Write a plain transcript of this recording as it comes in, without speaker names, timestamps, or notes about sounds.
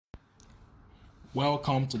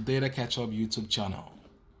Welcome to Data Catch-Up YouTube channel.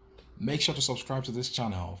 Make sure to subscribe to this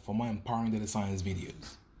channel for more empowering data science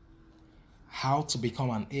videos. How to become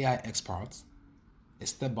an AI expert, a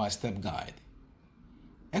step-by-step guide.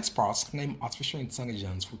 Experts claim artificial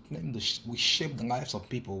intelligence will shape the lives of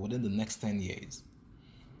people within the next 10 years.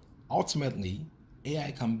 Ultimately,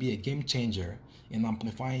 AI can be a game changer in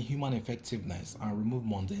amplifying human effectiveness and remove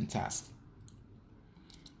mundane tasks.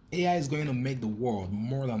 AI is going to make the world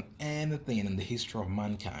more than anything in the history of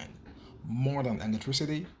mankind. More than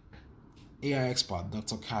electricity. AI expert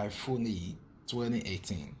Dr. Kai-Fu Lee,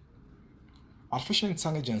 2018. Artificial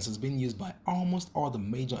intelligence is being used by almost all the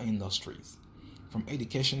major industries, from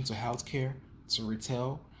education to healthcare to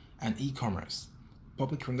retail and e-commerce,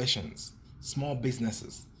 public relations, small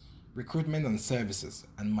businesses, recruitment and services,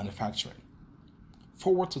 and manufacturing.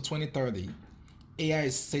 Forward to 2030, AI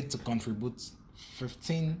is said to contribute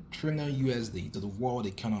 15 trillion USD to the world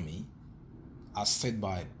economy, as said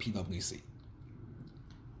by PwC.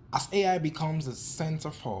 As AI becomes the center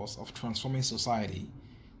force of transforming society,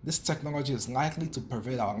 this technology is likely to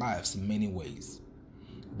pervade our lives in many ways.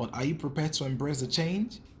 But are you prepared to embrace the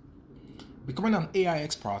change? Becoming an AI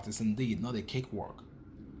expert is indeed not a cakewalk.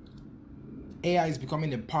 AI is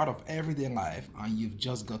becoming a part of everyday life, and you've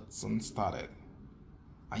just gotten started.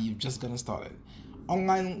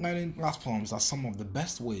 Online learning platforms are some of the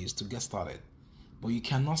best ways to get started, but you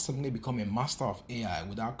cannot simply become a master of AI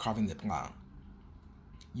without carving a plan.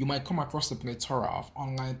 You might come across a plethora of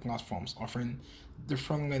online platforms offering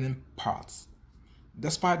different learning paths.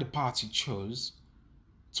 Despite the path you chose,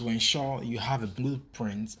 to ensure you have a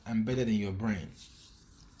blueprint embedded in your brain.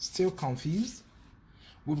 Still confused?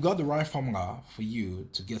 We've got the right formula for you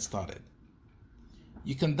to get started.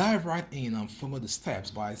 You can dive right in and follow the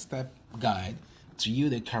step-by-step guide to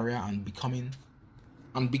yield a career and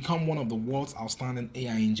become one of the world's outstanding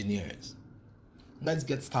AI engineers. Let's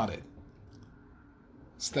get started.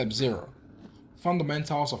 Step 0.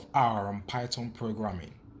 Fundamentals of R and Python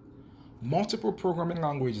programming. Multiple programming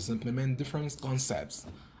languages implement different concepts,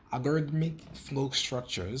 algorithmic flow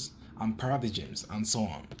structures, and paradigms, and so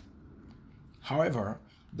on. However,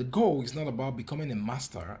 the goal is not about becoming a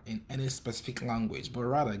master in any specific language, but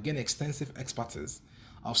rather gain extensive expertise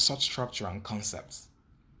of such structure and concepts.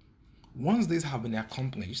 Once these have been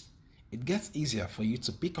accomplished, it gets easier for you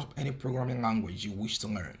to pick up any programming language you wish to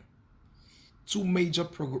learn. Two major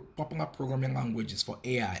popular programming languages for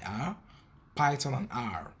AI are Python and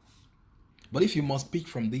R. But if you must pick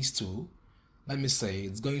from these two, let me say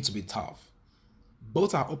it's going to be tough.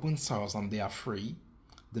 Both are open source and they are free,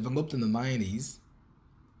 developed in the 90s,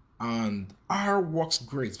 and R works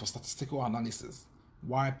great for statistical analysis,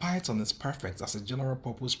 while Python is perfect as a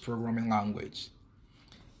general-purpose programming language.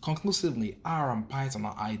 Conclusively, R and Python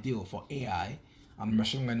are ideal for AI and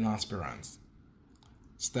machine learning aspirants.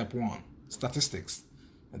 Step 1. Statistics,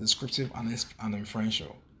 descriptive and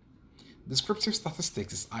inferential. Descriptive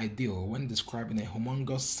statistics is ideal when describing a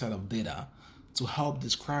humongous set of data to help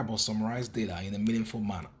describe or summarize data in a meaningful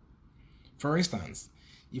manner. For instance,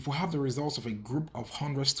 if we have the results of a group of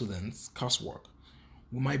 100 students' coursework,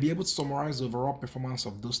 we might be able to summarize the overall performance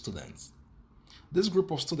of those students. This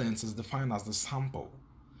group of students is defined as the sample.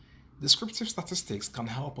 Descriptive statistics can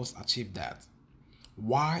help us achieve that,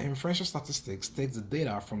 while inferential statistics takes the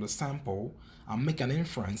data from the sample and make an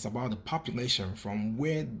inference about the population from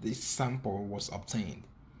where this sample was obtained.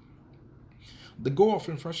 The goal of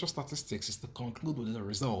inferential statistics is to conclude with the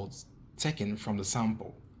results taken from the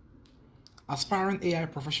sample. Aspiring AI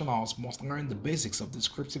professionals must learn the basics of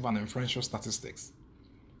descriptive and inferential statistics.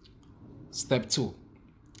 Step 2.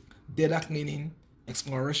 Data cleaning,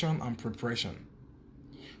 exploration, and preparation.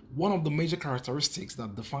 One of the major characteristics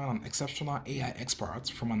that define an exceptional AI expert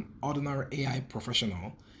from an ordinary AI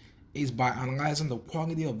professional is by analyzing the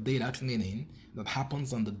quality of data cleaning that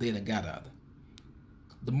happens on the data gathered.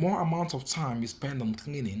 The more amount of time you spend on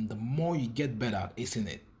cleaning, the more you get better at acing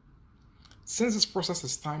it. Since this process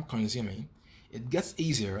is time-consuming, it gets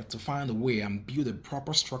easier to find a way and build a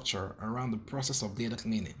proper structure around the process of data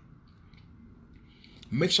cleaning.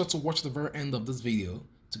 Make sure to watch the very end of this video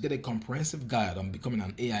to get a comprehensive guide on becoming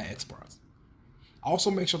an AI expert.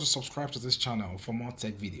 Also make sure to subscribe to this channel for more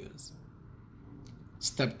tech videos.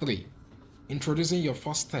 Step 3. Introducing your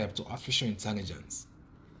first step to artificial intelligence.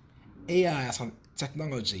 AI as a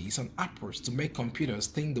technology is an approach to make computers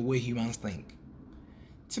think the way humans think.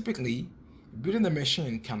 Typically, building a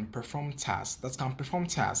machine can perform tasks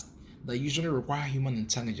that usually require human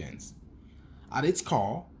intelligence. At its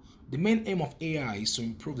core, the main aim of AI is to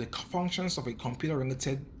improve the functions of a computer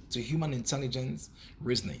related to human intelligence,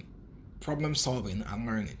 reasoning, problem solving, and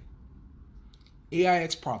learning. AI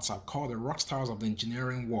experts are called the rock stars of the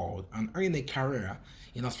engineering world, and earning a career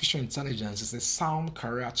in artificial intelligence is a sound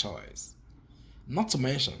career choice. Not to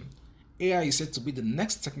mention, AI is said to be the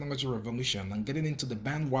next technology revolution and getting into the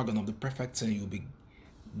bandwagon of the perfect thing you'll be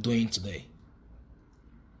doing today.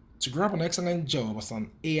 To grab an excellent job as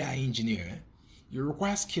an AI engineer, you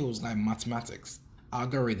require skills like mathematics,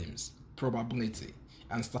 algorithms, probability,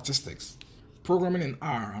 and statistics, programming in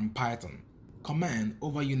R and Python, command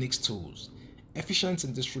over Unix tools, efficient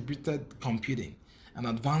in distributed computing, and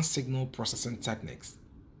advanced signal processing techniques.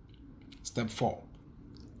 Step 4.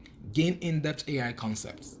 Gain in-depth AI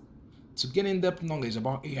concepts. To gain in-depth knowledge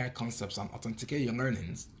about AI concepts and authenticate your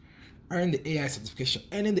learnings, earning the AI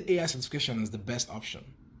certification is the best option.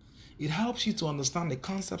 It helps you to understand the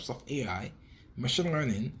concepts of AI, machine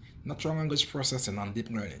learning, natural language processing, and deep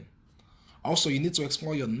learning. Also, you need to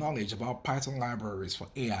explore your knowledge about Python libraries for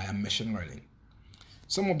AI and machine learning.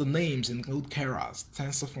 Some of the names include Keras,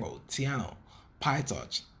 TensorFlow, Theano,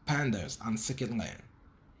 PyTorch, Pandas, and Scikit-learn.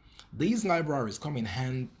 These libraries come in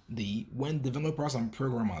handy when developers and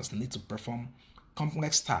programmers need to perform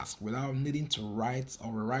complex tasks without needing to write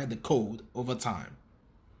or rewrite the code over time.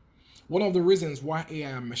 One of the reasons why AI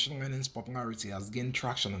and machine learning's popularity has gained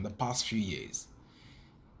traction in the past few years.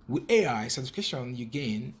 With AI certification, you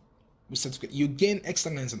gain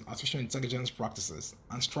excellence in artificial intelligence practices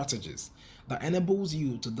and strategies that enables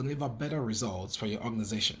you to deliver better results for your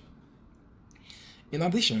organization. In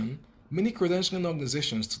addition, many credentialing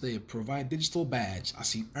organizations today provide digital badge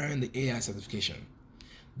as you earn the AI certification.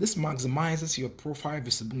 This maximizes your profile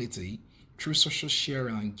visibility through social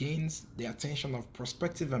sharing and gains the attention of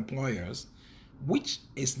prospective employers, which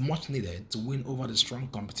is much needed to win over the strong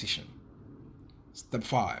competition. Step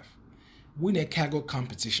 5. Win a Kaggle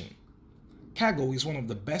competition. Kaggle is one of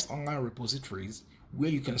the best online repositories where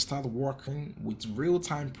you can start working with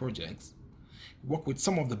real-time projects, work with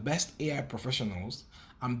some of the best AI professionals,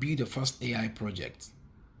 and build your first AI project.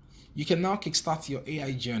 You can now kickstart your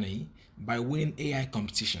AI journey by winning AI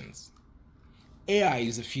competitions. AI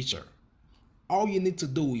is the future. All you need to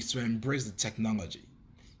do is to embrace the technology.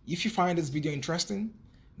 If you find this video interesting,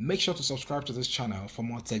 make sure to subscribe to this channel for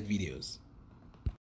more tech videos.